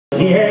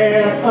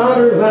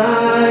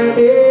underlined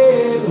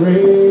in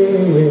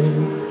red.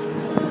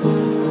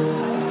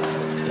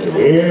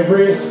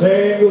 Every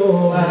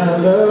single I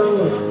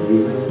love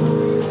you.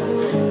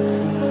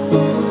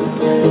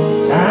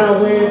 I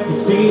went to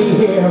see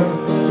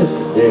him just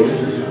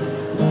today.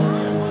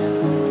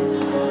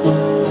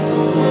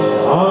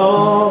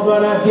 Oh,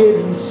 but I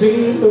didn't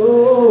see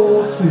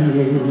no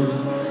tears.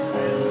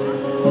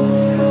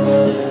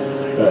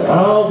 But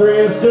all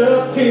dressed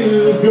up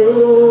to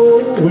go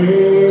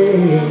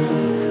away.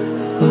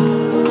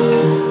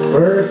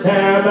 First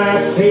time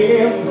I'd seen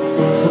him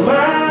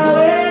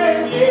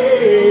smiling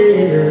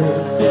years.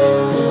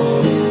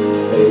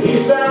 He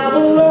stopped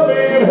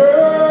loving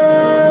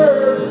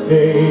her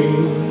today.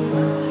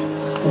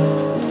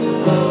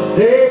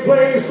 They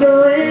placed a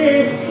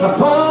wreath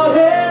upon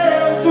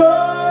his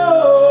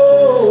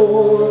door.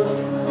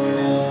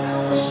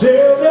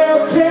 Still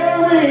they'll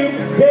carry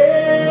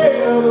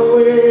him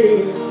away.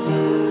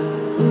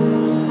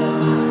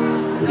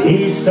 He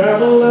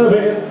stopped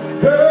loving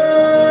her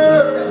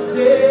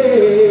today.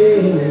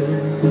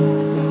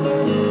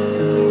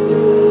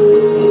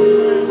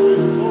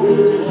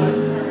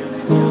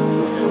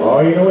 Oh,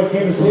 you know we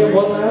came to see him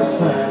one last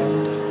time.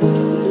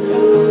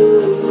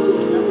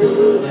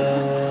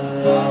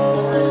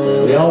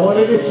 We all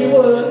wanted if she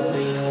would.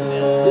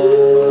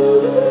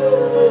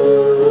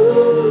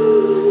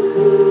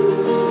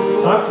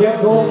 I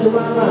kept going through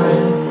my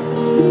mind.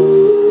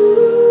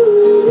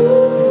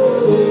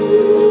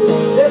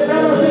 This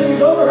time I think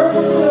he's over her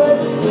for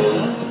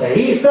good.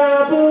 He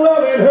stopped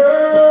loving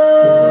her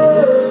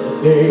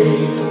today.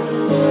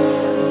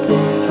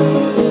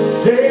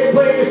 They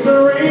placed a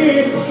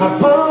wreath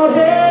upon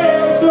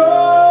his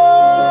door.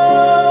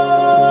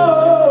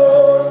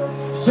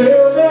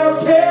 Still they'll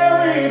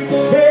carry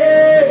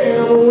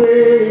him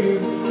away.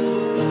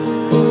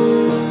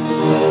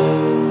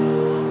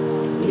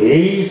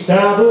 He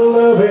stopped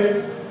loving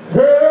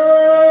her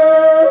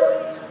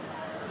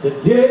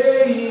today.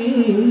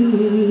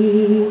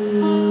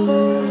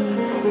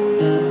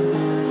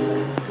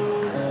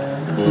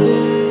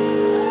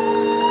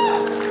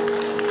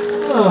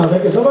 Oh,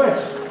 thank you so much.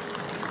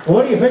 Well,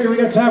 what do you figure, we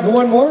got time for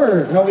one more,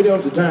 or how are we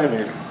doing for time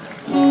here?